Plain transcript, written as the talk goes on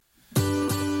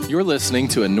You're listening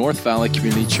to a North Valley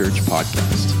Community Church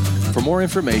podcast. For more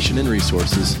information and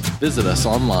resources, visit us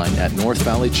online at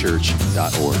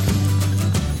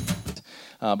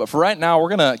northvalleychurch.org. But for right now,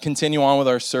 we're going to continue on with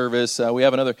our service. We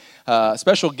have another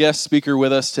special guest speaker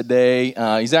with us today.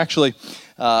 He's actually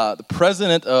the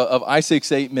president of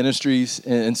I-68 Ministries.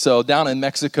 And so down in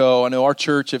Mexico, I know our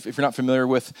church, if you're not familiar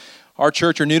with our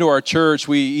church or new to our church,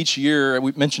 we each year,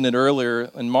 we mentioned it earlier,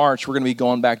 in March, we're going to be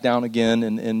going back down again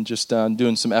and just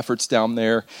doing some efforts down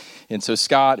there. And so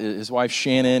Scott, his wife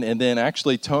Shannon, and then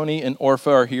actually Tony and Orpha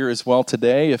are here as well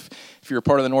today. If you're a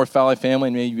part of the North Valley family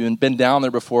and maybe you've been down there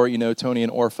before, you know Tony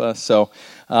and Orpha. So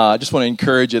I just want to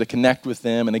encourage you to connect with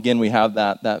them. And again, we have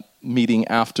that meeting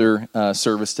after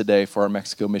service today for our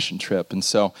Mexico mission trip. And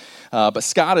so, but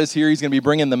Scott is here. He's going to be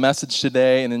bringing the message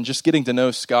today. And then just getting to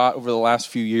know Scott over the last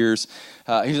few years.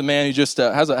 He's a man who just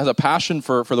has a passion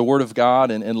for the Word of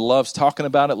God and loves talking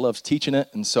about it, loves teaching it.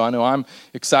 And so I know I'm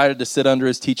excited to sit under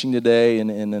his teaching today,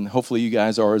 and hopefully you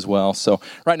guys are as well. So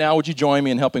right now, would you join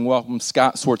me in helping welcome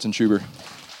Scott Swartzentruber?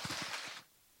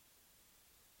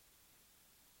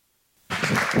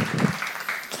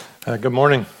 Good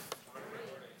morning.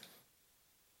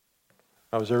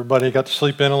 How's everybody? Got to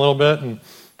sleep in a little bit and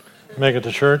make it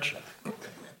to church?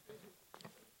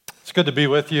 It's good to be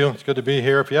with you. It's good to be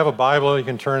here. If you have a Bible, you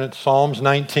can turn it to Psalms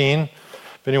 19.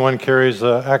 If anyone carries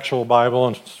the actual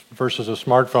Bible versus a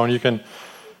smartphone, you can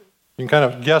kind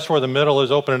of guess where the middle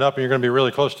is, open it up, and you're going to be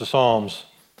really close to Psalms.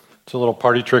 It's a little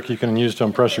party trick you can use to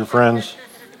impress your friends.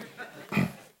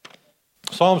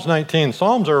 Psalms 19.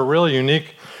 Psalms are a really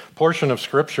unique portion of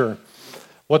Scripture.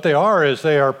 What they are is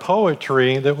they are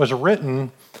poetry that was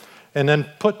written and then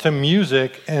put to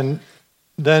music and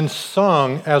then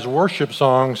sung as worship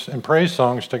songs and praise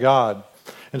songs to God.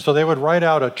 And so they would write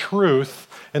out a truth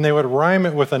and they would rhyme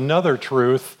it with another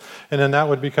truth, and then that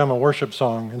would become a worship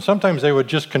song. And sometimes they would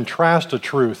just contrast a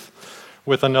truth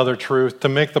with another truth to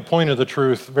make the point of the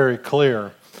truth very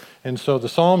clear. And so the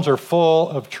Psalms are full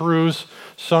of truths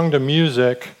sung to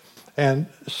music and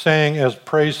sang as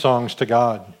praise songs to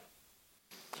God.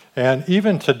 And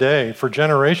even today, for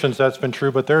generations that's been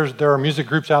true, but there are music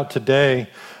groups out today.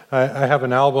 I have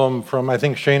an album from, I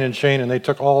think, Shane and Shane, and they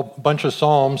took a bunch of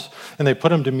Psalms and they put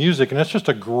them to music. And it's just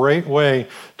a great way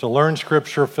to learn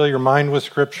Scripture, fill your mind with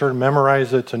Scripture,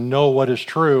 memorize it, to know what is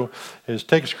true, is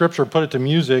take Scripture, put it to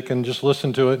music, and just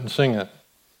listen to it and sing it.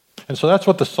 And so that's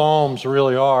what the Psalms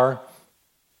really are.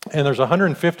 And there's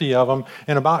 150 of them,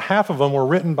 and about half of them were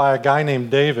written by a guy named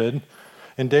David.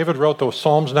 And David wrote the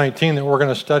Psalms 19 that we're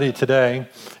going to study today.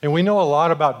 And we know a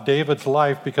lot about David's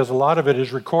life because a lot of it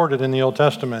is recorded in the Old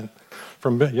Testament.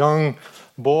 From a young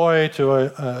boy to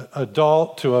an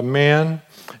adult to a man.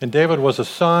 And David was a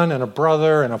son and a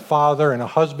brother and a father and a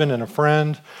husband and a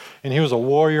friend. And he was a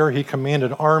warrior. He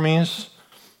commanded armies.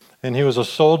 And he was a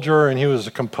soldier, and he was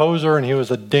a composer, and he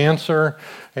was a dancer.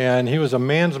 And he was a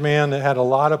man's man that had a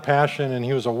lot of passion, and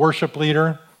he was a worship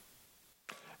leader.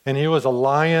 And he was a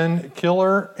lion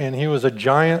killer, and he was a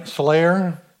giant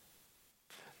slayer.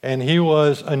 And he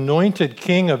was anointed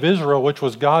king of Israel, which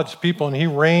was God's people, and he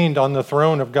reigned on the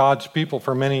throne of God's people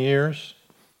for many years.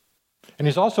 And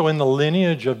he's also in the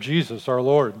lineage of Jesus, our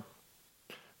Lord.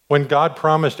 When God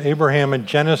promised Abraham in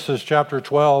Genesis chapter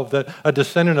 12 that a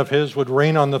descendant of his would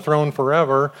reign on the throne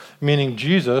forever, meaning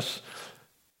Jesus,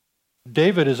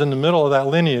 David is in the middle of that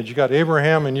lineage. You've got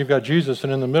Abraham and you've got Jesus,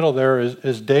 and in the middle there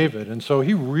is David. And so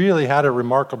he really had a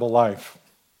remarkable life.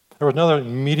 There was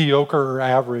nothing mediocre or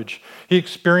average. He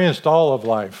experienced all of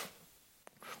life.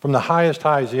 From the highest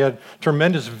highs, he had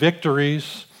tremendous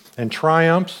victories and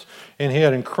triumphs, and he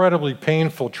had incredibly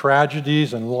painful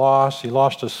tragedies and loss. He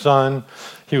lost a son.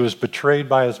 He was betrayed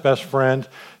by his best friend.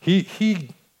 He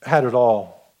had it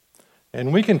all.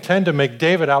 And we can tend to make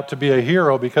David out to be a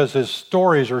hero because his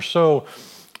stories are so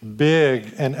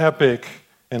big and epic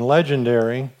and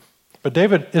legendary. But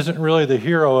David isn't really the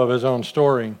hero of his own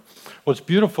story. What's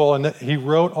beautiful is that he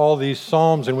wrote all these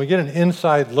Psalms, and we get an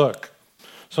inside look.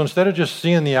 So instead of just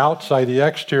seeing the outside, the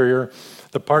exterior,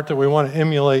 the part that we want to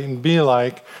emulate and be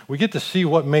like, we get to see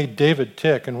what made David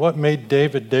tick and what made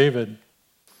David David.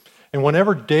 And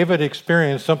whenever David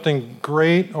experienced something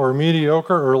great or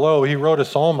mediocre or low, he wrote a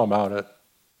psalm about it.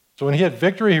 So when he had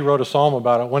victory, he wrote a psalm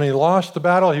about it. When he lost the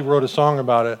battle, he wrote a song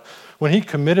about it. When he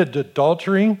committed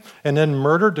adultery and then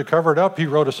murdered to cover it up, he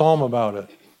wrote a psalm about it.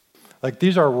 Like,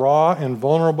 these are raw and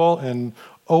vulnerable and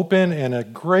open and a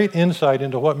great insight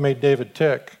into what made David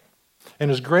tick. And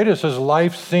as great as his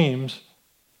life seems,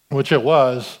 which it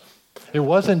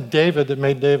wasn't David that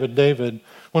made David David.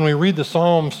 When we read the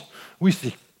Psalms, we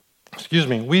see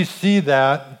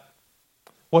that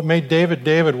what made David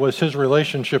David was his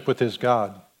relationship with his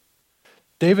God.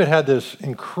 David had this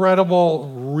incredible,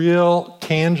 real,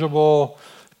 tangible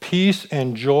peace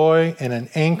and joy and an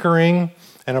anchoring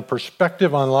and a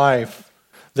perspective on life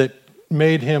that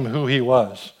made him who he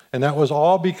was. And that was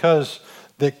all because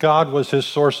that God was his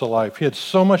source of life. He had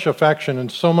so much affection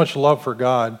and so much love for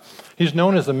God. He's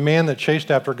known as the man that chased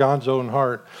after God's own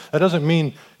heart. That doesn't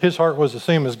mean his heart was the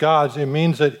same as God's. It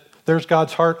means that there's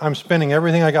God's heart. I'm spending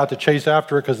everything I got to chase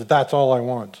after it because that's all I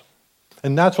want.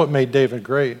 And that's what made David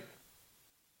great.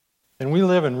 And we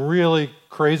live in really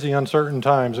crazy, uncertain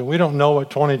times, and we don't know what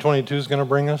 2022 is going to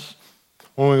bring us.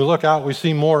 When we look out, we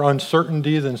see more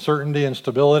uncertainty than certainty and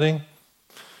stability.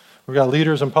 We've got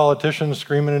leaders and politicians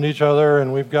screaming at each other,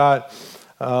 and we've got,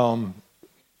 I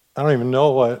don't even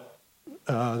know what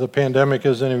the pandemic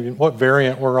is, and what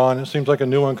variant we're on. It seems like a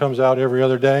new one comes out every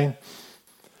other day.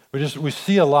 We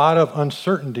see a lot of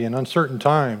uncertainty and uncertain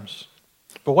times.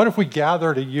 But what if we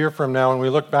gathered a year from now and we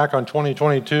look back on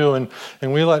 2022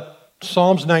 and we let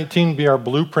Psalms 19 be our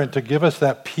blueprint to give us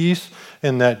that peace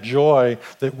and that joy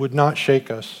that would not shake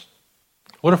us?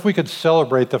 What if we could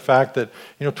celebrate the fact that,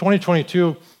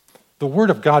 2022, the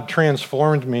Word of God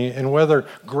transformed me, and whether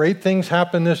great things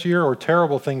happen this year or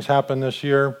terrible things happen this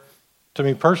year, to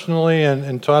me personally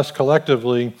and to us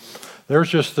collectively, there's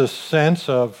just this sense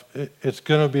of it's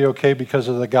going to be okay because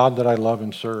of the God that I love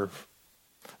and serve.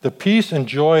 The peace and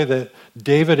joy that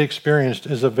David experienced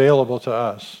is available to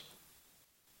us.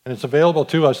 And it's available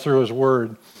to us through his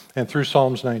word and through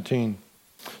Psalms 19.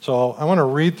 So I want to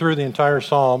read through the entire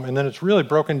psalm, and then it's really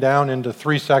broken down into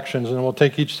 3 sections, and we'll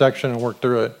take each section and work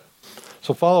through it.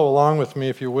 So follow along with me,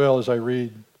 if you will, as I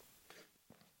read.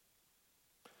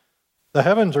 The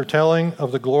heavens are telling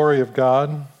of the glory of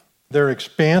God. Their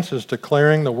expanse is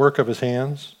declaring the work of his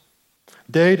hands.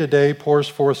 Day to day pours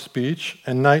forth speech,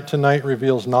 and night to night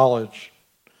reveals knowledge.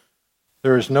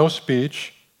 There is no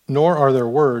speech, nor are there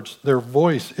words. Their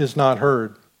voice is not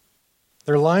heard.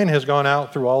 Their line has gone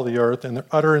out through all the earth, and their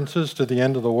utterances to the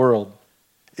end of the world.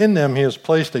 In them he has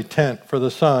placed a tent for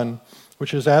the sun,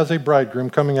 which is as a bridegroom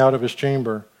coming out of his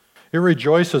chamber. It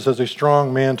rejoices as a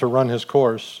strong man to run his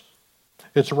course.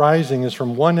 Its rising is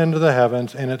from one end of the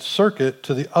heavens, and its circuit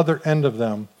to the other end of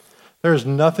them. There is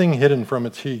nothing hidden from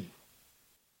its heat.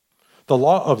 The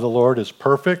law of the Lord is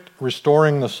perfect,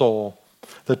 restoring the soul.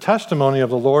 The testimony of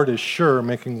the Lord is sure,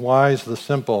 making wise the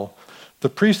simple. The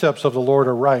precepts of the Lord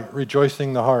are right,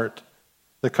 rejoicing the heart.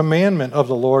 The commandment of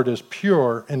the Lord is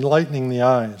pure, enlightening the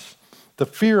eyes. The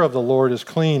fear of the Lord is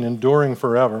clean, enduring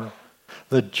forever.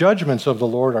 The judgments of the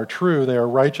Lord are true, they are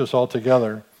righteous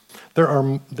altogether.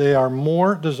 They are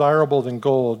more desirable than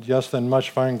gold, yes, than much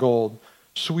fine gold,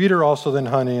 sweeter also than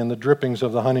honey and the drippings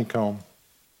of the honeycomb.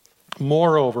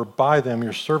 Moreover, by them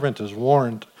your servant is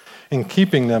warned. In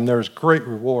keeping them there is great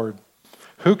reward.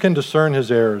 Who can discern his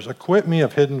errors? Acquit me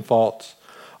of hidden faults.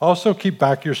 Also keep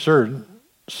back your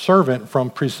servant from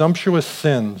presumptuous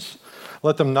sins.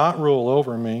 Let them not rule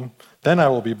over me. Then I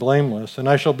will be blameless, and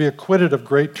I shall be acquitted of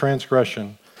great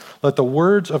transgression. Let the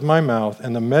words of my mouth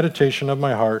and the meditation of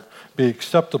my heart be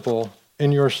acceptable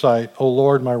in your sight, O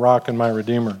Lord, my rock and my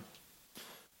redeemer.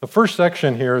 The first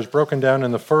section here is broken down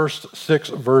in the first 6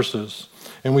 verses.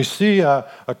 And we see a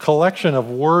collection of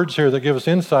words here that give us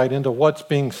insight into what's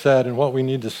being said and what we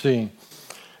need to see.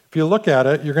 If you look at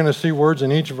it, you're going to see words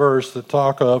in each verse that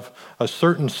talk of a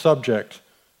certain subject.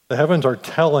 The heavens are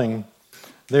telling,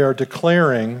 they are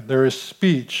declaring, there is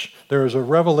speech, there is a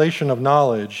revelation of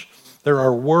knowledge, there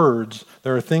are words,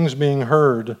 there are things being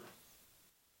heard,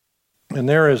 and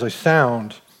there is a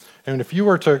sound. And if you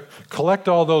were to collect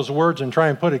all those words and try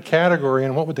and put a category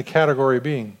in, what would the category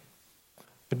be?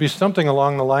 It'd be something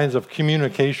along the lines of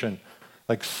communication.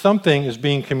 Like something is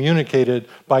being communicated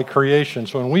by creation.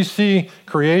 So when we see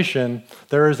creation,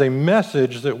 there is a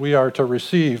message that we are to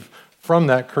receive from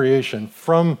that creation,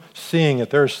 from seeing it.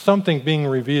 There's something being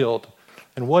revealed.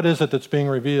 And what is it that's being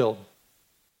revealed?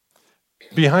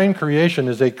 Behind creation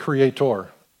is a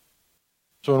creator.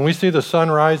 So when we see the sun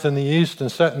rise in the east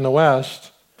and set in the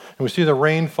west, and we see the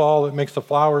rain fall that makes the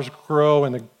flowers grow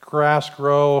and the grass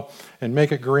grow and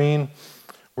make it green,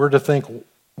 we're to think,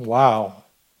 wow,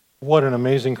 what an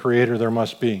amazing creator there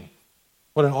must be.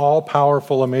 What an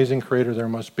all-powerful, amazing creator there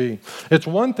must be. It's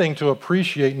one thing to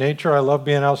appreciate nature. I love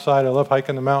being outside. I love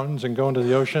hiking the mountains and going to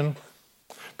the ocean.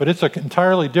 But it's an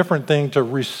entirely different thing to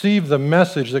receive the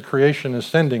message that creation is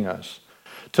sending us.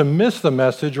 To miss the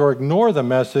message or ignore the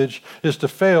message is to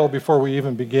fail before we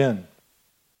even begin.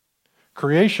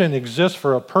 Creation exists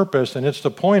for a purpose, and it's to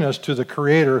point us to the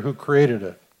Creator who created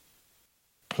it.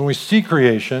 When we see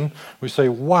creation, we say,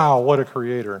 wow, what a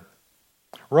creator.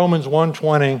 Romans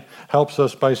 1:20 helps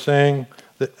us by saying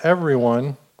that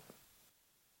everyone,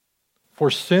 For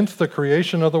since the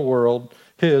creation of the world,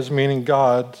 his, meaning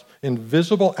God's,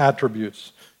 invisible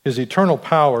attributes, his eternal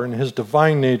power and his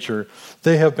divine nature,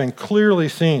 they have been clearly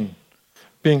seen,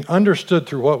 being understood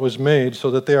through what was made, so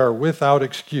that they are without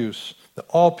excuse. That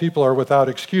all people are without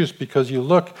excuse, because you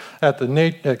look at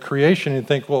at creation and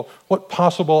think, well, what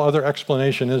possible other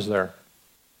explanation is there?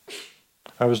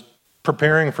 I was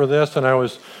preparing for this, and I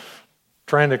was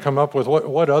trying to come up with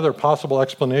what other possible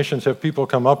explanations have people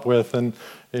come up with. And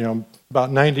about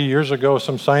 90 years ago,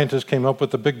 some scientists came up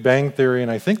with the Big Bang Theory,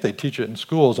 and I think they teach it in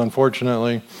schools,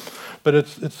 unfortunately. But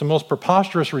it's the most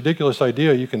preposterous, ridiculous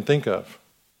idea you can think of.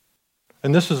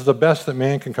 And this is the best that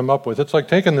man can come up with. It's like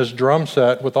taking this drum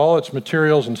set with all its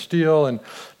materials and steel and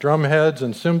drum heads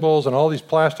and cymbals and all these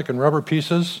plastic and rubber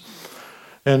pieces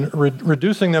and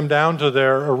reducing them down to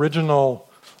their original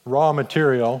raw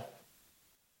material.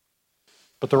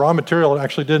 But the raw material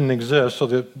actually didn't exist, so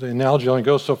the analogy only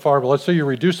goes so far. But let's say you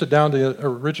reduce it down to the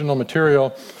original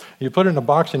material, you put it in a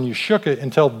box and you shook it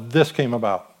until this came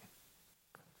about.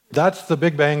 That's the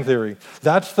Big Bang Theory.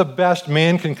 That's the best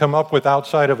man can come up with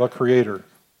outside of a creator.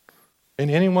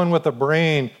 And anyone with a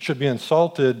brain should be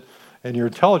insulted, and your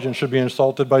intelligence should be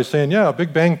insulted by saying, yeah,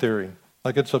 Big Bang Theory.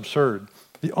 Like, it's absurd.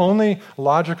 The only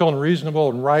logical and reasonable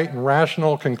and right and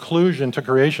rational conclusion to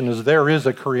creation is there is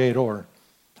a creator.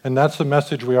 And that's the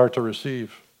message we are to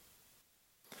receive.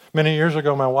 Many years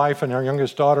ago, my wife and our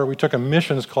youngest daughter, we took a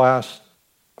missions class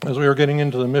as we were getting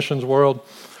into the missions world.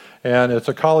 And it's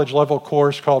a college-level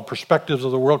course called Perspectives of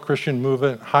the World Christian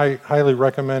Movement. Highly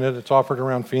recommended. It's offered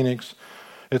around Phoenix.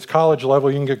 It's college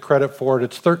level. You can get credit for it.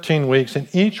 It's 13 weeks. And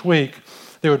each week,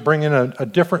 they would bring in a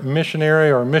different missionary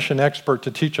or a mission expert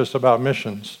to teach us about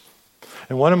missions.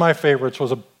 And one of my favorites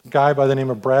was a guy by the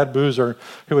name of Brad Boozer,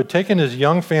 who had taken his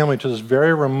young family to this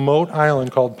very remote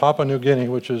island called Papua New Guinea,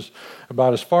 which is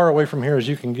about as far away from here as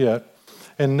you can get.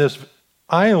 And this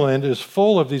island is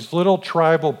full of these little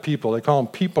tribal people. They call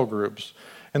them people groups.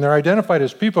 And they're identified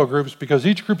as people groups because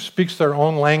each group speaks their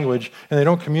own language, and they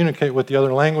don't communicate with the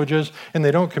other languages, and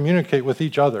they don't communicate with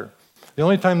each other. The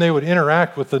only time they would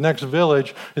interact with the next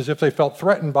village is if they felt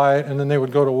threatened by it, and then they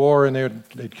would go to war and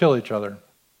they'd kill each other.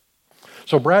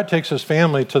 So Brad takes his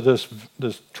family to this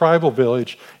tribal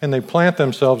village, and they plant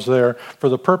themselves there for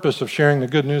the purpose of sharing the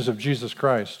good news of Jesus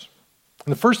Christ.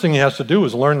 And the first thing he has to do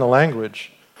is learn the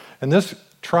language. And this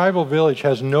tribal village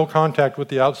has no contact with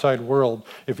the outside world.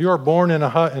 If you are born in a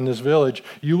hut in this village,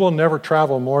 you will never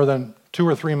travel more than 2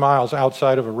 or 3 miles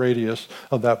outside of a radius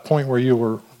of that point where you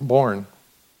were born.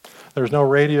 There's no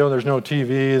radio, there's no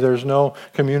TV, there's no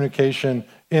communication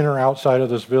in or outside of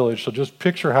this village. So just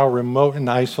picture how remote and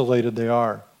isolated they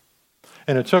are.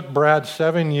 And it took Brad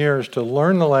 7 years to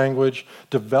learn the language,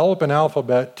 develop an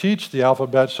alphabet, teach the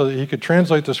alphabet so that he could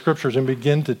translate the scriptures and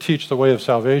begin to teach the way of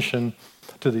salvation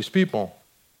to these people.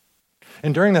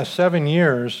 And during that 7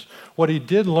 years, what he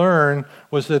did learn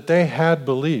was that they had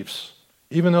beliefs.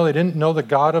 Even though they didn't know the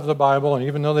God of the Bible, and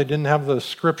even though they didn't have the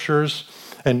scriptures,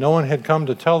 and no one had come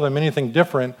to tell them anything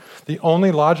different, the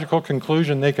only logical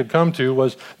conclusion they could come to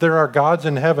was there are gods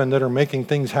in heaven that are making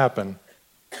things happen.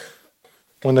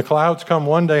 When the clouds come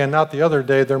one day and not the other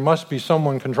day, there must be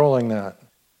someone controlling that.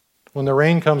 When the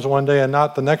rain comes one day and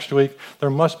not the next week,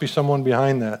 there must be someone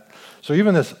behind that. So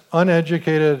even this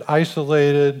uneducated,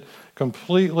 isolated,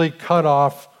 completely cut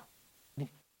off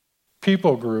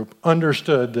people group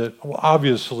understood that, well,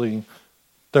 obviously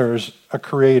there's a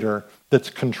creator that's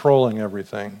controlling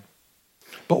everything.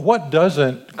 But what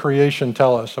doesn't creation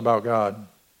tell us about God?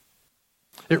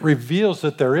 It reveals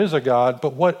that there is a God,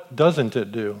 but what doesn't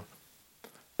it do?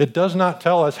 It does not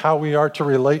tell us how we are to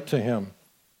relate to him.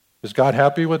 Is God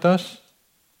happy with us?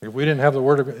 If we didn't have the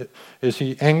word of it, is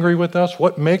he angry with us?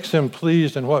 What makes him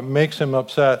pleased and what makes him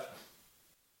upset?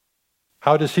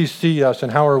 How does he see us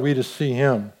and how are we to see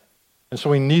him? And so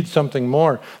we need something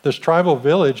more. This tribal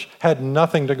village had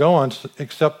nothing to go on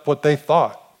except what they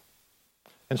thought.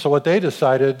 And so what they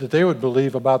decided that they would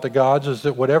believe about the gods is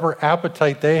that whatever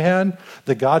appetite they had,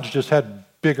 the gods just had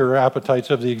bigger appetites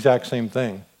of the exact same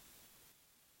thing.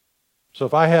 So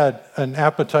if I had an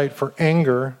appetite for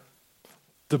anger,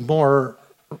 the more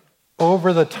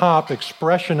over-the-top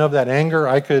expression of that anger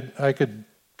I could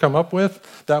come up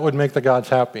with, that would make the gods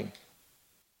happy.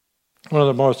 One of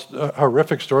the most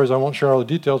horrific stories, I won't share all the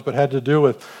details, but had to do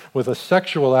with a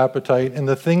sexual appetite and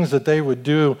the things that they would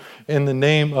do in the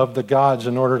name of the gods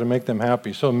in order to make them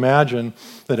happy. So imagine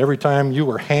that every time you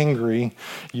were hangry,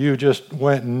 you just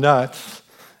went nuts,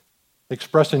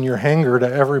 expressing your hanger to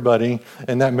everybody,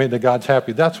 and that made the gods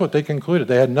happy. That's what they concluded.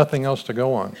 They had nothing else to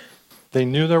go on. They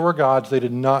knew there were gods. They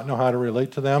did not know how to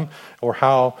relate to them or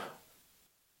how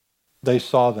they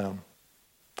saw them.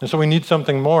 And so we need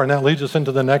something more, and that leads us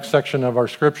into the next section of our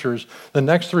scriptures. The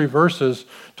next 3 verses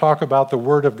talk about the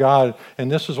Word of God,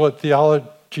 and this is what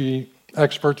theology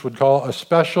experts would call a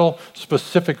special,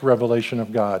 specific revelation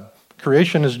of God.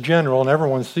 Creation is general, and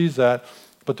everyone sees that,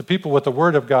 but the people with the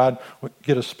Word of God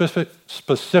get a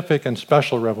specific and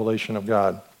special revelation of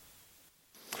God.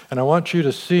 And I want you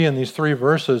to see in these 3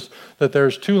 verses that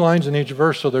there's 2 lines in each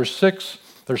verse, so there's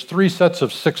 3 sets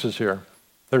of 6s here.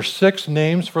 There's 6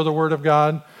 names for the Word of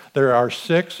God. There are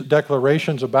 6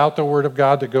 declarations about the Word of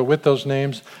God that go with those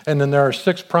names, and then there are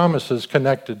 6 promises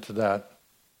connected to that.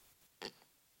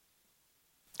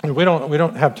 And we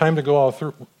don't have time to go all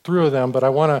through them, but I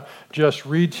want to just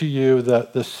read to you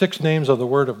the 6 names of the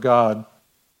Word of God.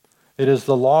 It is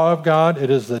the law of God, it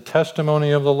is the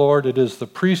testimony of the Lord, it is the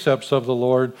precepts of the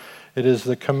Lord, it is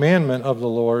the commandment of the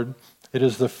Lord, it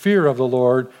is the fear of the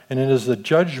Lord, and it is the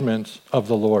judgments of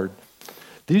the Lord.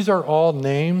 These are all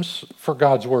names for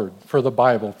God's Word, for the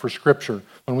Bible, for Scripture.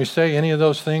 When we say any of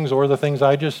those things or the things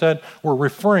I just said, we're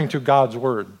referring to God's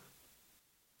Word.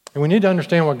 And we need to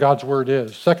understand what God's Word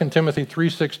is. 2 Timothy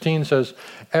 3:16 says,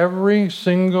 every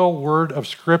single word of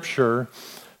Scripture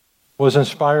was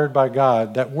inspired by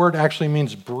God. That word actually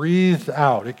means breathed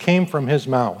out. It came from His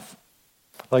mouth.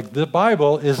 Like the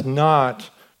Bible is not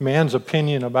man's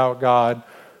opinion about God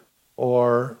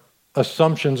or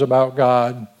assumptions about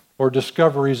God or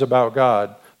discoveries about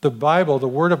God. The Bible, the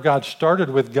Word of God,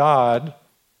 started with God,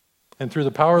 and through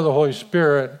the power of the Holy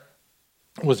Spirit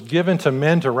was given to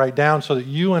men to write down so that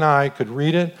you and I could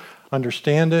read it,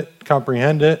 understand it,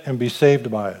 comprehend it, and be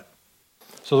saved by it.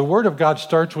 So the Word of God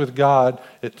starts with God.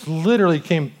 It literally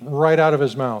came right out of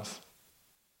His mouth.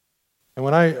 And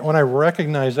when I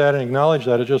recognize that and acknowledge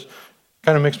that, it just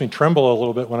kind of makes me tremble a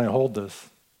little bit when I hold this.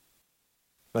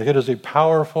 Like it is a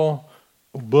powerful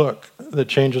book that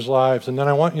changes lives. And then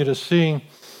I want you to see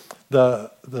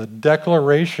the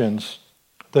declarations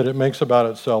that it makes about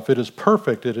itself. It is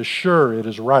perfect, it is sure, it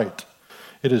is right.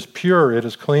 It is pure, it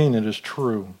is clean, it is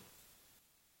true.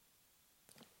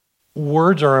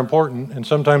 Words are important, and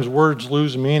sometimes words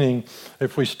lose meaning.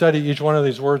 If we study each one of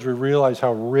these words, we realize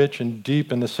how rich and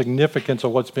deep and the significance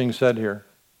of what's being said here.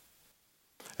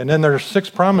 And then there are 6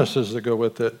 promises that go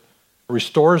with it. It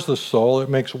restores the soul, it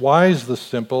makes wise the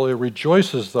simple, it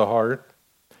rejoices the heart,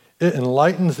 it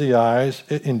enlightens the eyes,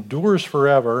 it endures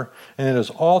forever, and it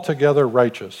is altogether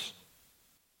righteous.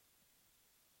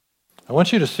 I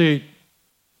want you to see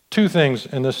 2 things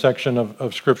in this section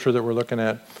of Scripture that we're looking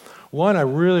at. One, I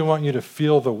really want you to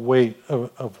feel the weight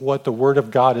of what the Word of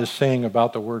God is saying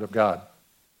about the Word of God.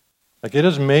 Like it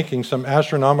is making some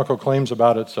astronomical claims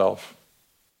about itself.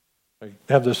 I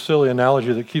have this silly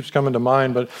analogy that keeps coming to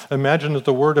mind, but imagine that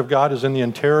the Word of God is in the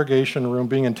interrogation room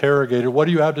being interrogated. What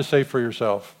do you have to say for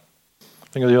yourself?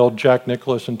 Think of the old Jack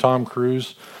Nicholson and Tom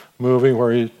Cruise movie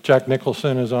where Jack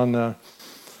Nicholson is on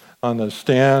the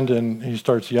stand and he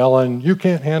starts yelling, "You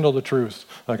can't handle the truth."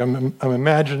 Like I'm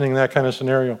imagining that kind of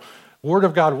scenario. Word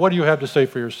of God, what do you have to say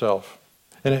for yourself?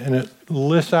 And it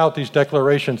lists out these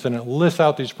declarations and it lists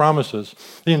out these promises.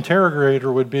 The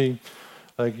interrogator would be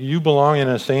like, you belong in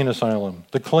an insane asylum.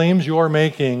 The claims you're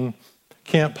making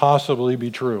can't possibly be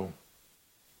true.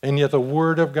 And yet the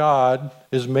Word of God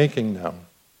is making them.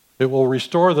 It will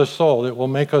restore the soul. It will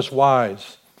make us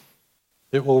wise.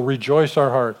 It will rejoice our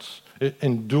hearts. It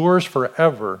endures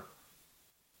forever.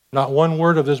 Not one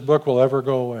word of this book will ever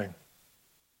go away.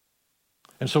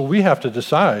 And so we have to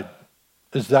decide,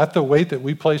 is that the weight that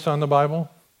we place on the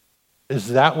Bible? Is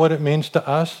that what it means to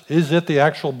us? Is it the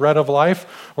actual bread of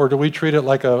life? Or do we treat it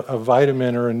like a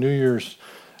vitamin or a New Year's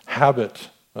habit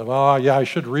of, oh yeah, I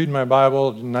should read my Bible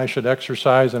and I should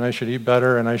exercise and I should eat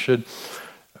better and I should...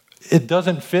 It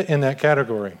doesn't fit in that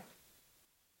category.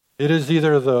 It is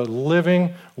either the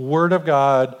living Word of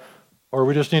God or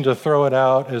we just need to throw it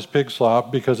out as pig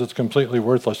slop because it's completely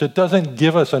worthless. It doesn't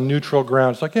give us a neutral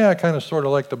ground. It's like, yeah, I kind of sort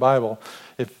of like the Bible.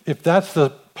 If that's the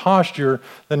posture,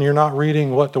 then you're not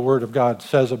reading what the Word of God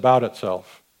says about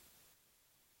itself.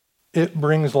 It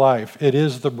brings life. It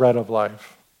is the bread of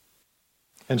life.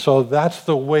 And so that's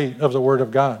the weight of the Word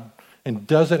of God. And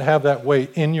does it have that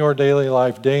weight in your daily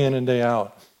life, day in and day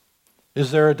out?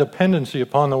 Is there a dependency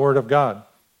upon the Word of God?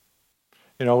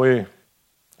 You know, we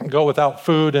go without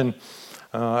food and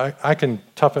I can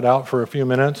tough it out for a few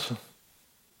minutes,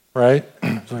 right?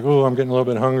 It's like, oh, I'm getting a little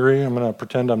bit hungry. I'm going to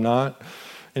pretend I'm not.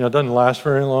 You know, it doesn't last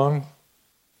very long.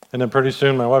 And then pretty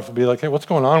soon my wife will be like, hey, what's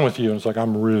going on with you? And it's like,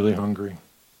 I'm really hungry,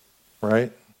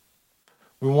 right?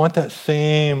 We want that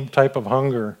same type of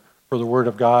hunger for the Word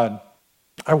of God.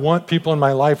 I want people in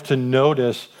my life to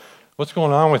notice What's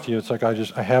going on with you? It's like, I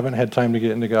haven't had time to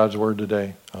get into God's Word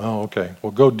today. Oh, okay.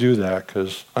 Well, go do that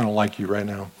because I don't like you right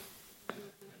now.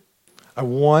 I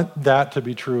want that to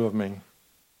be true of me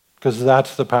because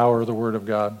that's the power of the Word of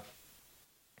God.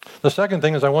 The second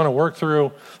thing is I want to work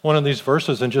through one of these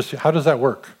verses and just, how does that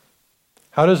work?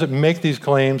 How does it make these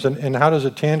claims and how does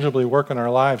it tangibly work in our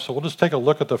lives? So we'll just take a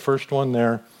look at the first one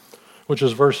there, which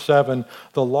is verse 7.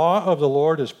 The law of the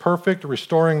Lord is perfect,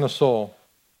 restoring the soul.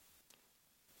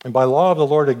 And by law of the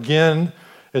Lord, again,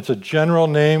 it's a general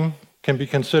name, can be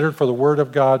considered for the Word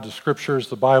of God, the Scriptures,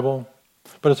 the Bible.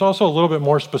 But it's also a little bit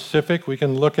more specific. We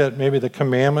can look at maybe the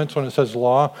commandments when it says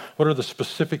law. What are the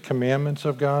specific commandments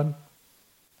of God?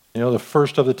 You know, the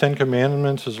first of the 10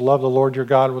 commandments is love the Lord your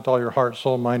God with all your heart,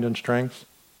 soul, mind, and strength.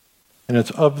 And it's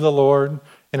of the Lord,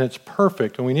 and it's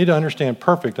perfect. And we need to understand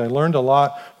perfect. I learned a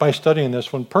lot by studying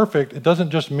this. When perfect, it doesn't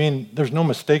just mean there's no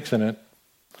mistakes in it.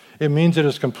 It means it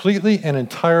is completely and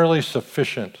entirely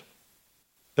sufficient.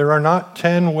 There are not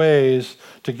 10 ways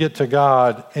to get to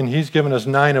God, and He's given us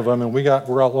 9 of them, and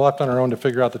we're all left on our own to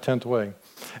figure out the 10th way.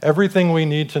 Everything we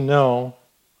need to know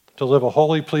to live a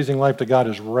holy, pleasing life to God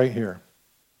is right here.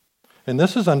 And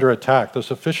this is under attack. The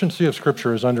sufficiency of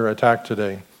Scripture is under attack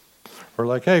today. We're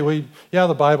like, hey,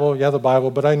 the Bible,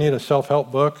 but I need a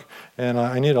self-help book, and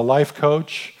I need a life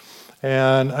coach,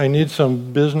 and I need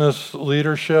some business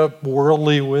leadership,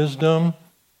 worldly wisdom,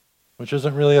 which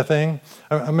isn't really a thing.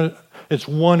 It's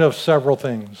one of several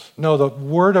things. No, the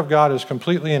Word of God is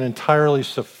completely and entirely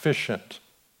sufficient.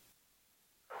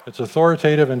 It's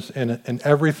authoritative in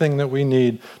everything that we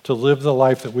need to live the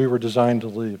life that we were designed to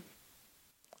live.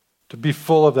 To be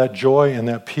full of that joy and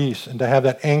that peace and to have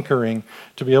that anchoring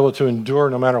to be able to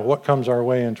endure no matter what comes our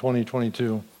way in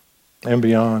 2022 and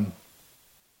beyond.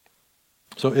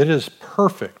 So it is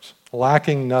perfect,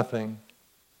 lacking nothing.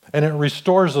 And it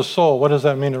restores the soul. What does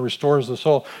that mean, it restores the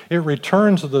soul? It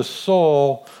returns the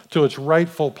soul to its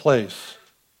rightful place.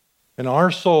 And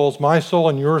our souls, my soul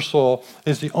and your soul,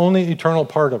 is the only eternal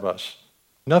part of us.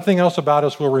 Nothing else about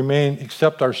us will remain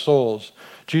except our souls.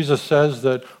 Jesus says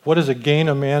that what does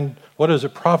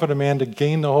it profit a man to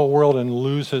gain the whole world and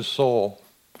lose his soul?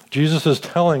 Jesus is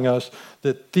telling us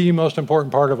that the most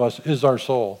important part of us is our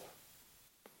soul.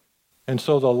 And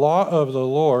so the law of the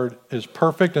Lord is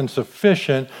perfect and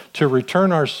sufficient to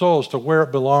return our souls to where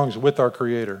it belongs with our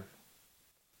Creator.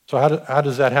 So how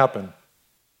does that happen?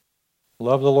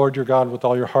 Love the Lord your God with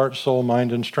all your heart, soul,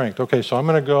 mind, and strength. Okay, so I'm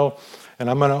going to go and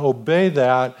I'm going to obey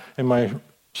that, and my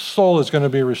soul is going to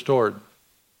be restored.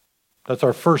 That's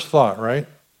our first thought, right?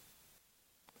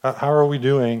 How are we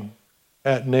doing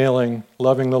at nailing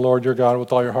loving the Lord your God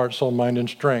with all your heart, soul, mind, and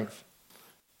strength?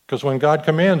 Because when God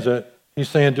commands it, He's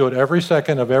saying do it every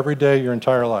second of every day, your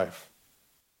entire life.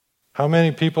 How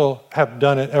many people have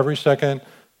done it every second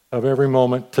of every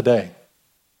moment today?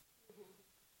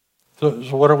 So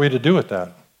what are we to do with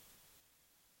that?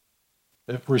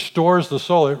 It restores the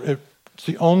soul. It's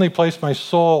the only place my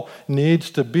soul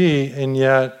needs to be, and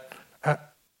yet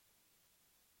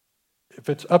if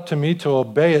it's up to me to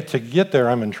obey it to get there,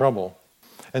 I'm in trouble.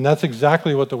 And that's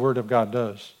exactly what the Word of God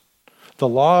does. The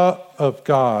law of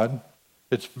God,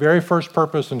 its very first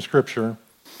purpose in Scripture,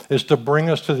 is to bring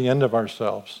us to the end of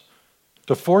ourselves,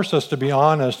 to force us to be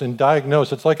honest and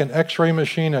diagnose. It's like an X-ray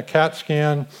machine, a CAT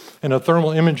scan, and a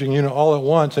thermal imaging unit all at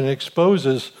once, and it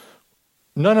exposes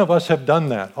none of us have done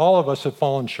that. All of us have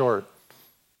fallen short.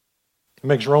 It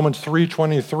makes Romans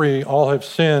 3:23, all have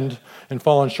sinned and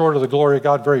fallen short of the glory of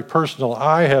God, very personal.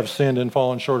 I have sinned and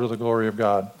fallen short of the glory of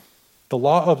God. The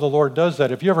law of the Lord does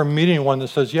that. If you ever meet anyone that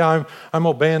says, yeah, I'm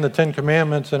obeying the 10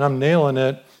 commandments and I'm nailing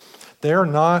it, they're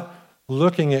not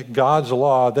looking at God's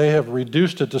law. They have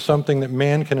reduced it to something that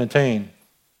man can attain.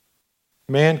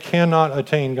 Man cannot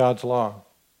attain God's law.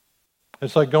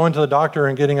 It's like going to the doctor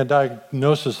and getting a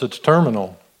diagnosis that's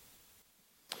terminal.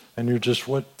 And you're just,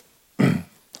 what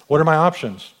are my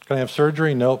options? Can I have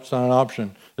surgery? Nope, it's not an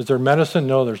option. Is there medicine?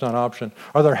 No, there's not an option.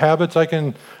 Are there habits I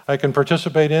can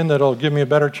participate in that'll give me a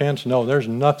better chance? No, there's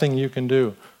nothing you can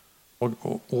do.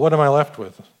 Well, what am I left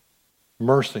with?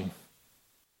 Mercy.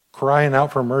 Crying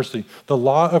out for mercy. The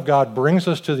law of God brings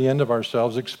us to the end of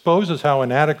ourselves, exposes how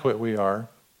inadequate we are,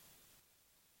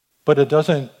 but it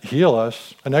doesn't heal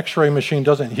us. An X-ray machine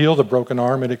doesn't heal the broken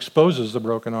arm, it exposes the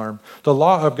broken arm. The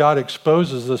law of God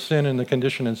exposes the sin and the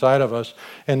condition inside of us,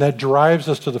 and that drives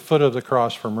us to the foot of the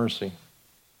cross for mercy.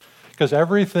 Because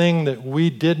everything that we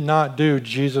did not do,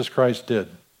 Jesus Christ did.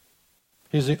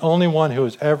 He's the only one who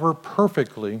has ever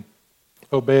perfectly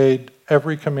obeyed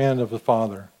every command of the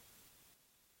Father.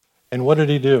 And what did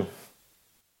he do?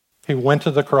 He went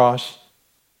to the cross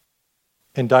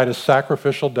and died a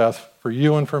sacrificial death for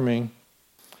you and for me.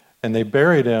 And they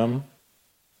buried him,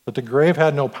 but the grave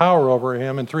had no power over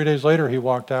him, and 3 days later he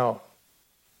walked out.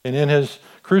 And in his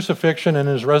crucifixion and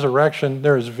his resurrection,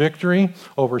 there is victory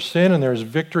over sin and there is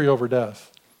victory over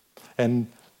death. And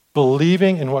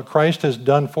believing in what Christ has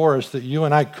done for us that you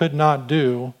and I could not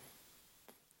do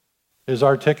is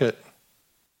our ticket,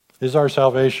 is our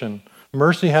salvation.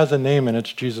 Mercy has a name, and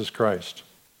it's Jesus Christ.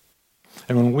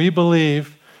 And when we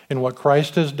believe in what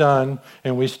Christ has done,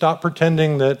 and we stop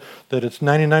pretending that it's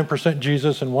 99%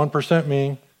 Jesus and 1%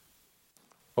 me,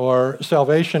 or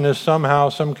salvation is somehow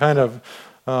some kind of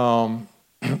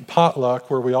potluck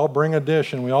where we all bring a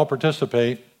dish and we all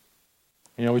participate,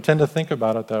 we tend to think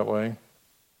about it that way.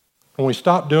 When we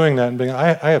stop doing that and being,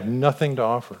 I have nothing to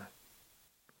offer.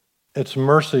 It's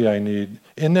mercy I need.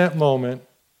 In that moment,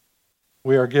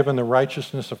 we are given the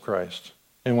righteousness of Christ.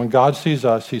 And when God sees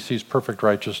us, he sees perfect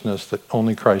righteousness that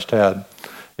only Christ had.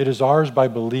 It is ours by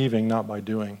believing, not by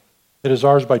doing. It is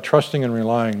ours by trusting and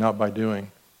relying, not by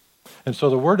doing. And so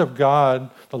the Word of God,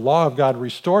 the law of God,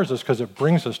 restores us because it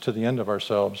brings us to the end of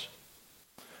ourselves.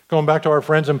 Going back to our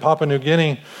friends in Papua New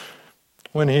Guinea,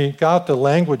 when he got the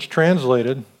language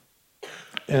translated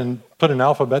and put an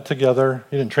alphabet together,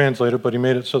 he didn't translate it, but he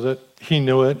made it so that he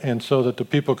knew it and so that the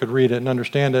people could read it and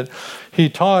understand it. He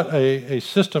taught a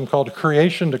system called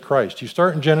creation to Christ. You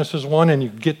start in Genesis 1 and you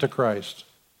get to Christ.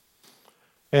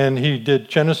 And he did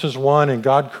Genesis 1, and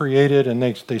God created, and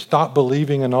they stopped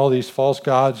believing in all these false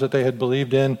gods that they had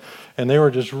believed in, and they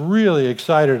were just really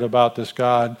excited about this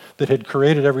God that had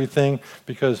created everything,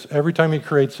 because every time he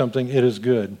creates something, it is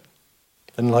good.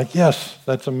 And yes,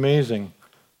 that's amazing.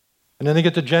 And then they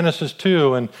get to Genesis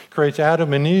 2 and creates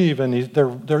Adam and Eve, and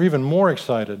they're even more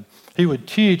excited. He would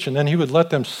teach, and then he would let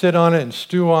them sit on it and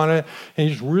stew on it, and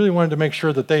he just really wanted to make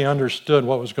sure that they understood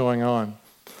what was going on.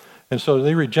 And so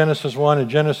they read Genesis 1 and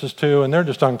Genesis 2, and they're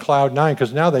just on cloud 9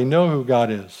 because now they know who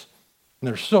God is. And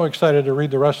they're so excited to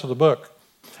read the rest of the book.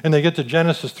 And they get to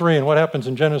Genesis 3, and what happens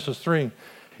in Genesis 3?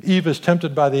 Eve is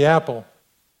tempted by the apple.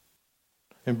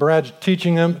 And Brad's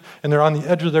teaching them, and they're on the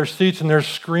edge of their seats, and they're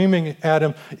screaming at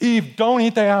him, Eve, don't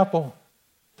eat the apple.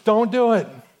 Don't do it.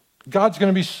 God's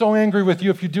going to be so angry with you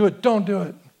if you do it. Don't do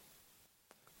it.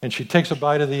 And she takes a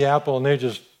bite of the apple, and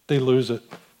they lose it.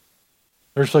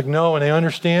 They're just no, and they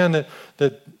understand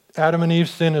that Adam and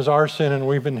Eve's sin is our sin, and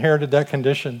we've inherited that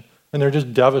condition. And they're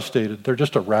just devastated. They're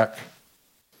just a wreck.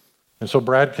 And so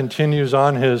Brad continues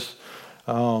on his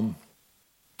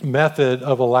method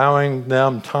of allowing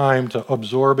them time to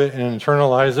absorb it and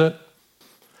internalize it.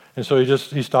 And so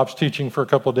he stops teaching for a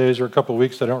couple of days or a couple of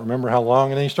weeks, I don't remember how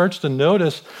long, and then he starts to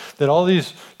notice that all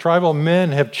these tribal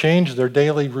men have changed their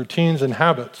daily routines and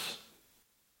habits.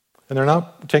 And they're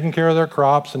not taking care of their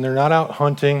crops, and they're not out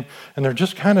hunting, and they're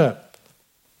just kind of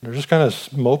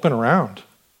moping around.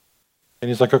 And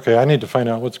he's like, okay, I need to find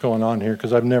out what's going on here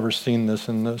because I've never seen this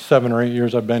in the 7 or 8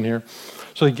 years I've been here.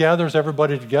 So he gathers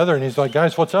everybody together, and he's like,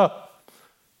 guys, what's up?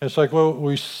 And it's like, well,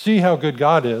 we see how good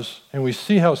God is, and we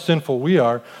see how sinful we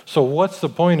are, so what's the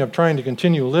point of trying to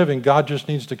continue living? God just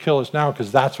needs to kill us now because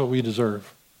that's what we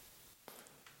deserve.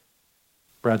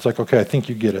 Brad's like, okay, I think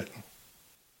you get it.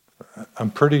 I'm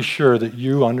pretty sure that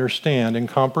you understand and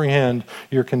comprehend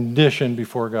your condition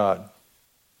before God.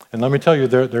 And let me tell you,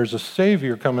 there's a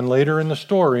Savior coming later in the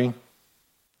story,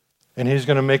 and he's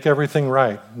going to make everything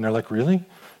right. And they're like, really?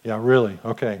 Yeah, really.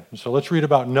 Okay. So let's read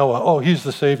about Noah. Oh, he's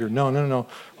the Savior. No.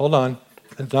 Hold on.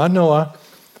 It's not Noah.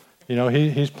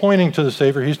 He's pointing to the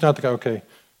Savior. He's not the guy. Okay.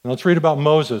 And let's read about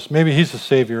Moses. Maybe he's the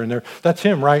Savior. And that's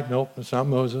him, right? Nope, it's not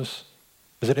Moses.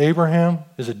 Is it Abraham?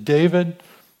 Is it David?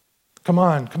 Come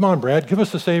on, Brad. Give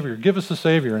us the Savior. Give us the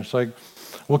Savior. And it's like,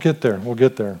 we'll get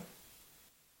there.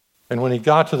 And when he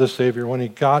got to the Savior, when he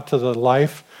got to the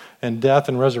life and death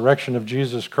and resurrection of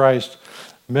Jesus Christ,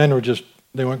 men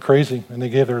they went crazy, and they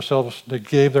gave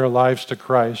their lives to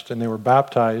Christ, and they were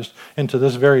baptized. And to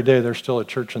this very day, there's still a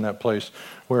church in that place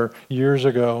where years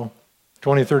ago,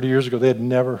 20, 30 years ago, they had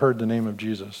never heard the name of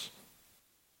Jesus.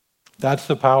 That's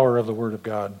the power of the Word of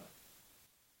God.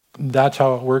 That's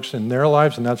how it works in their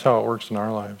lives, and that's how it works in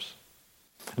our lives.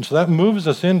 And so that moves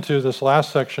us into this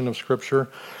last section of Scripture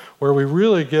where we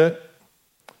really get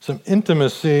some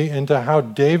intimacy into how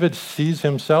David sees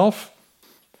himself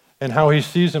and how he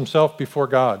sees himself before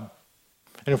God.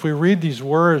 And if we read these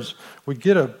words, we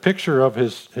get a picture of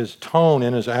his tone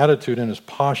and his attitude and his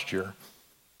posture.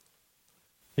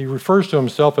 He refers to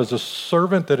himself as a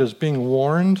servant that is being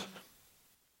warned.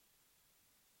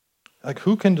 Like,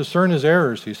 who can discern his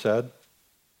errors, he said.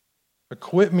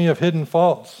 Acquit me of hidden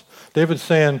faults. David's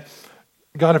saying,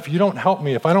 God, if you don't help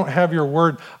me, if I don't have your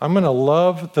word, I'm going to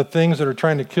love the things that are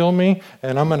trying to kill me,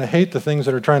 and I'm going to hate the things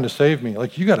that are trying to save me.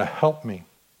 Like, you got to help me.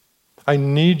 I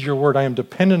need your word. I am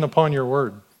dependent upon your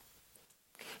word.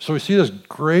 So we see this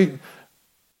great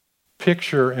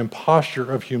picture and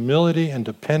posture of humility and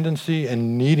dependency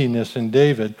and neediness in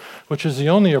David, which is the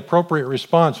only appropriate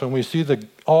response when we see the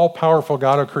all-powerful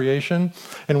God of creation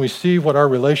and we see what our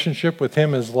relationship with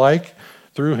him is like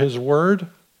through his word.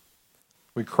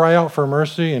 We cry out for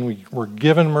mercy and we're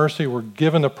given mercy. We're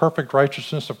given the perfect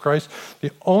righteousness of Christ.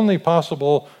 The only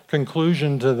possible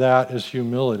conclusion to that is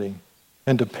humility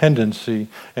and dependency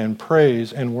and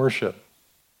praise and worship.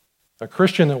 A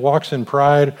Christian that walks in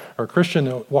pride or a Christian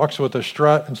that walks with a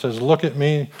strut and says, look at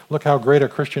me, look how great a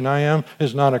Christian I am,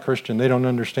 is not a Christian. They don't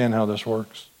understand how this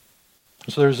works.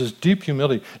 So there's this deep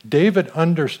humility. David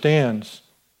understands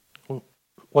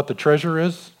what the treasure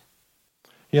is.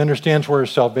 He understands where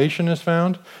his salvation is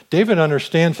found. David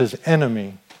understands his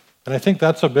enemy. And I think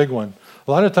that's a big one.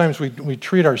 A lot of times we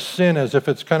treat our sin as if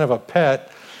it's kind of a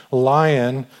pet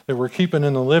lion that we're keeping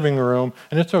in the living room,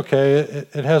 and it's okay,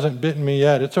 it hasn't bitten me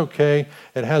yet. It's okay,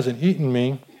 it hasn't eaten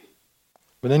me.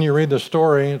 But then you read the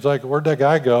story, it's like, where'd that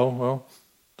guy go? Well,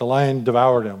 the lion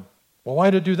devoured him. Well,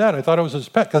 why did it do that? I thought it was his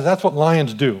pet, because that's what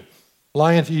lions do.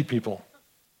 Lions eat people.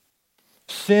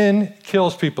 Sin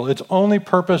kills people. Its only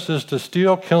purpose is to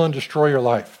steal, kill, and destroy your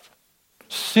life.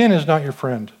 Sin is not your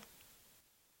friend.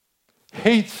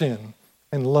 Hate sin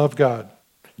and love God.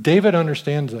 David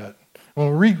understands that.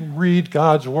 When we read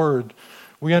God's word,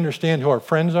 we understand who our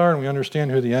friends are and we understand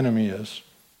who the enemy is.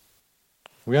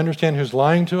 We understand who's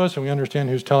lying to us and we understand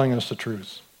who's telling us the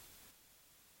truth.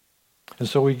 And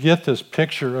so we get this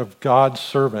picture of God's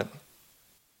servant,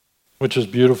 which is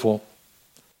beautiful.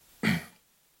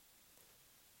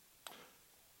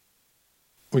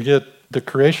 We get the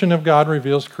creation of God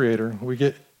reveals creator. We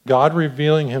get God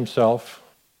revealing himself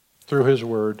through his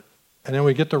word. And then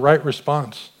we get the right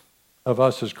response of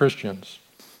us as Christians.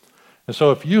 And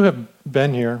so if you have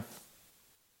been here,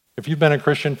 if you've been a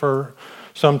Christian for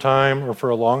some time or for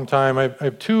a long time, I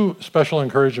have two special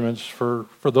encouragements for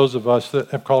those of us that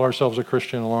have called ourselves a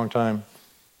Christian a long time.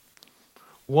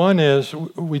 One is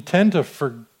we tend to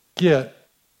forget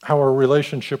how our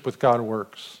relationship with God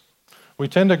works. We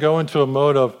tend to go into a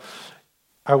mode of,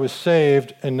 I was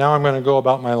saved and now I'm going to go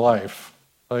about my life.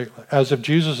 Like, as if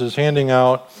Jesus is handing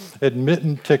out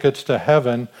admittance tickets to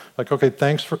heaven. Like, okay,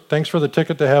 thanks for the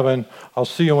ticket to heaven. I'll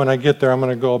see you when I get there. I'm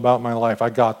going to go about my life. I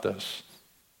got this.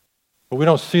 But we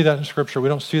don't see that in Scripture. We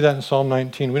don't see that in Psalm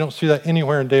 19. We don't see that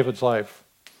anywhere in David's life.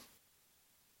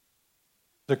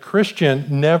 The Christian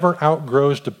never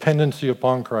outgrows dependency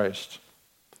upon Christ.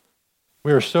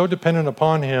 We are so dependent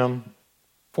upon him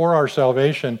for our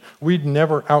salvation, we'd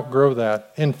never outgrow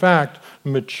that. In fact,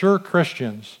 mature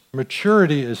Christians,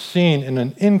 maturity is seen in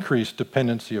an increased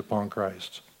dependency upon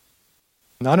Christ.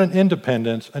 Not an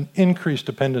independence, an increased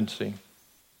dependency.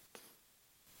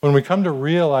 When we come to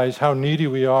realize how needy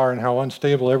we are and how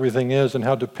unstable everything is and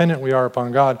how dependent we are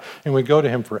upon God, and we go to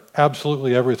him for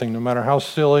absolutely everything, no matter how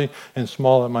silly and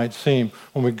small it might seem,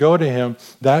 when we go to him,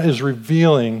 that is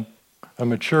revealing a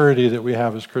maturity that we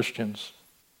have as Christians.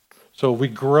 So we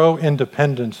grow in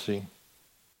dependency.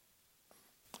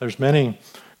 There's many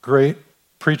great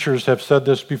preachers have said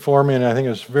this before me, and I think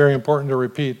it's very important to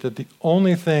repeat, that the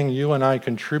only thing you and I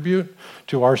contribute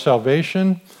to our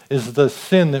salvation is the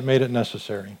sin that made it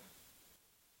necessary.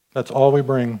 That's all we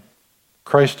bring.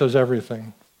 Christ does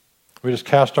everything. We just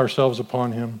cast ourselves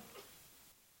upon him.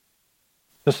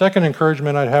 The second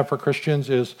encouragement I'd have for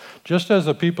Christians is, just as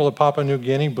the people of Papua New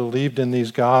Guinea believed in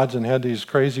these gods and had these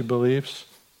crazy beliefs,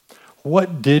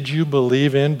 what did you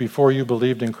believe in before you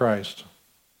believed in Christ?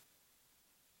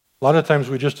 A lot of times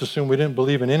we just assume we didn't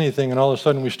believe in anything and all of a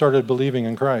sudden we started believing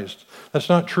in Christ. That's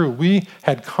not true. We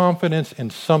had confidence in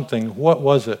something. What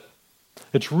was it?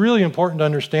 It's really important to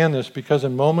understand this because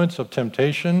in moments of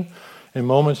temptation, in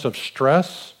moments of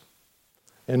stress,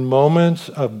 in moments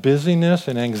of busyness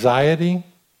and anxiety,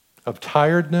 of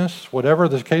tiredness, whatever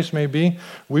the case may be,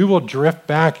 we will drift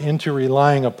back into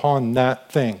relying upon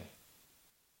that thing.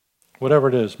 Whatever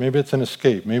it is. Maybe it's an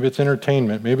escape. Maybe it's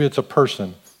entertainment. Maybe it's a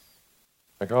person.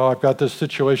 Like, oh, I've got this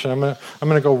situation. I'm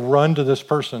gonna go run to this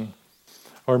person.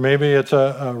 Or maybe it's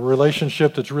a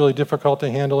relationship that's really difficult to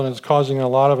handle and it's causing a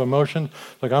lot of emotion.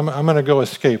 Like, I'm gonna go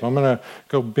escape. I'm gonna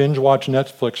go binge watch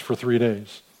Netflix for 3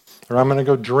 days. Or I'm gonna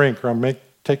go drink, or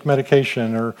take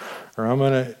medication, or I'm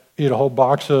gonna eat a whole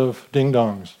box of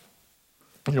ding-dongs.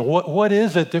 You know, what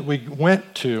is it that we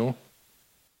went to?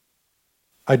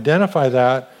 Identify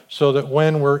that so that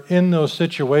when we're in those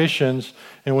situations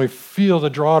and we feel the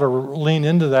draw to lean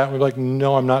into that, we're like,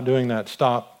 no, I'm not doing that.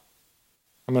 Stop.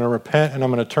 I'm going to repent and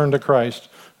I'm going to turn to Christ.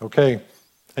 Okay.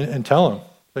 And tell him.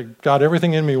 Like, God,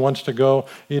 everything in me wants to go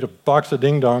eat a box of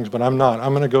ding-dongs, but I'm not.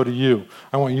 I'm going to go to you.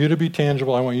 I want you to be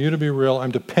tangible. I want you to be real.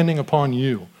 I'm depending upon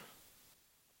you.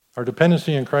 Our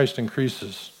dependency in Christ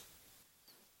increases.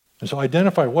 And so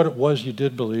identify what it was you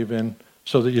did believe in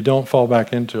so that you don't fall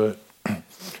back into it. And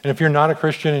if you're not a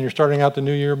Christian and you're starting out the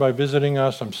new year by visiting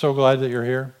us, I'm so glad that you're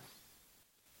here.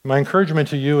 My encouragement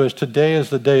to you is today is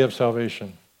the day of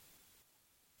salvation.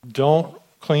 Don't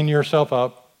clean yourself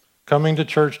up. Coming to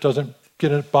church doesn't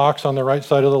get a box on the right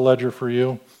side of the ledger for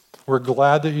you. We're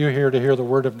glad that you're here to hear the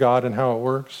word of God and how it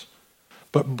works.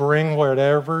 But bring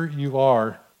whatever you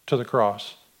are to the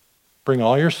cross. Bring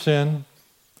all your sin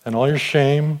and all your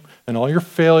shame and all your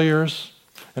failures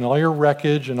and all your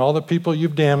wreckage and all the people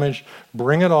you've damaged.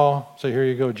 Bring it all. Say, here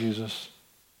you go, Jesus.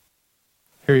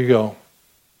 Here you go.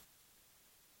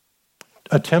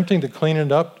 Attempting to clean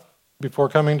it up before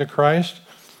coming to Christ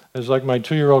is like my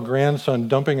 2-year-old grandson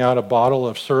dumping out a bottle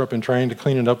of syrup and trying to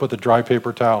clean it up with a dry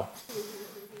paper towel.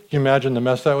 Can you imagine the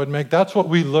mess that would make? That's what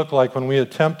we look like when we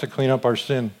attempt to clean up our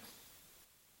sin.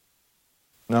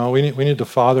 No, we need the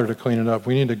Father to clean it up.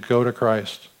 We need to go to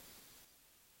Christ.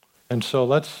 And so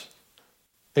let's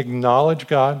acknowledge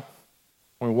God.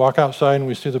 When we walk outside and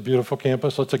we see the beautiful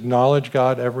campus, let's acknowledge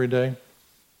God every day.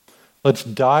 Let's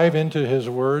dive into His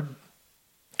Word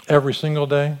every single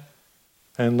day.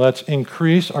 And let's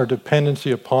increase our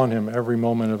dependency upon Him every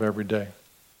moment of every day.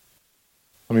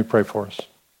 Let me pray for us.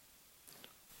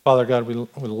 Father God, we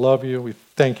love you. We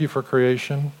thank you for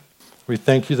creation. We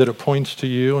thank you that it points to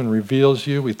you and reveals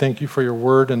you. We thank you for your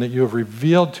word and that you have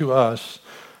revealed to us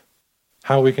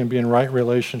how we can be in right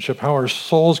relationship, how our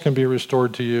souls can be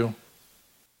restored to you.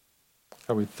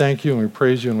 God, we thank you and we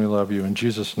praise you and we love you. In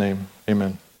Jesus' name,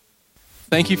 amen.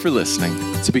 Thank you for listening.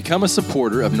 To become a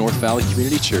supporter of North Valley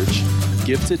Community Church,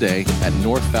 give today at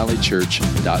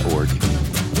northvalleychurch.org.